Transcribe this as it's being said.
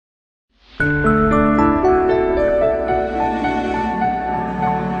This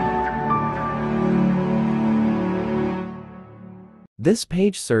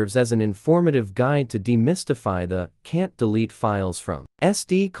page serves as an informative guide to demystify the "can't delete files from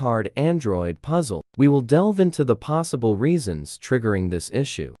SD card Android" puzzle. We will delve into the possible reasons triggering this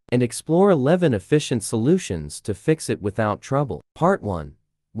issue and explore 11 efficient solutions to fix it without trouble. Part 1.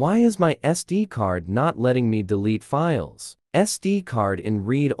 Why is my SD card not letting me delete files? SD card in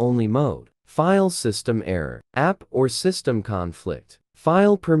read-only mode. File system error. App or system conflict.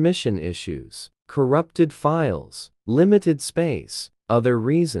 File permission issues. Corrupted files. Limited space. Other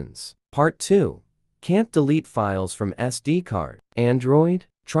reasons. Part 2. Can't delete files from SD card. Android?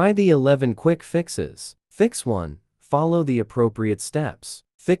 Try the 11 quick fixes. Fix 1. Follow the appropriate steps.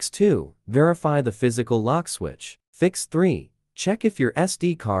 Fix 2. Verify the physical lock switch. Fix 3. Check if your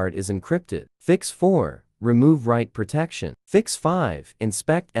SD card is encrypted. Fix 4. Remove write protection. Fix 5.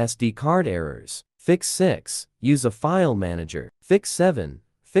 Inspect SD card errors. Fix 6. Use a file manager. Fix 7.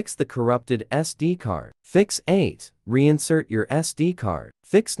 Fix the corrupted SD card. Fix 8. Reinsert your SD card.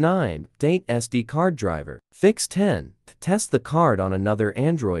 Fix 9. Date SD card driver. Fix 10. Test the card on another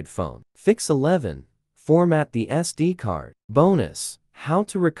Android phone. Fix 11. Format the SD card. Bonus: how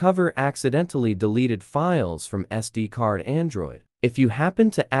to recover accidentally deleted files from SD card Android. If you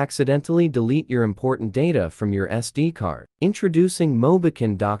happen to accidentally delete your important data from your SD card, introducing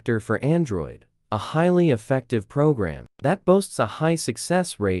Mobican Doctor for Android, a highly effective program that boasts a high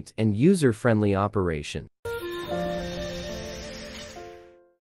success rate and user-friendly operation.